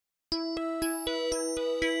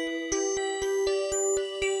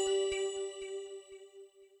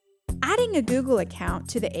Adding a Google account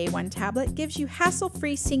to the A1 tablet gives you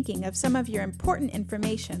hassle-free syncing of some of your important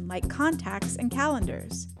information like contacts and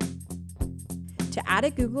calendars. To add a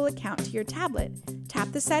Google account to your tablet,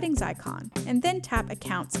 tap the settings icon and then tap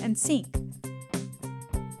Accounts and Sync.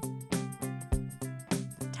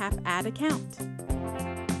 Tap Add Account.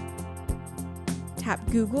 Tap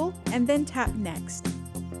Google and then tap Next.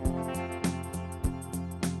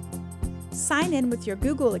 Sign in with your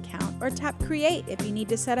Google account or tap Create if you need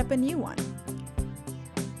to set up a new one.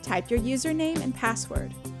 Type your username and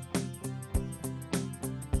password.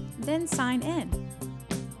 Then sign in.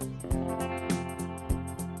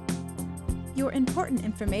 Your important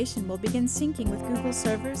information will begin syncing with Google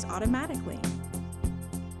servers automatically.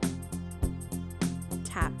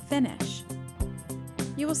 Tap Finish.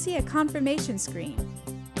 You will see a confirmation screen.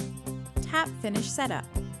 Tap Finish Setup.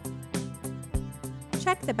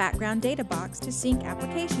 Check the background data box to sync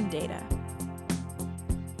application data.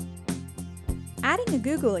 Adding a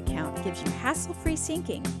Google account gives you hassle-free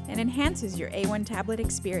syncing and enhances your A1 tablet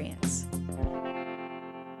experience.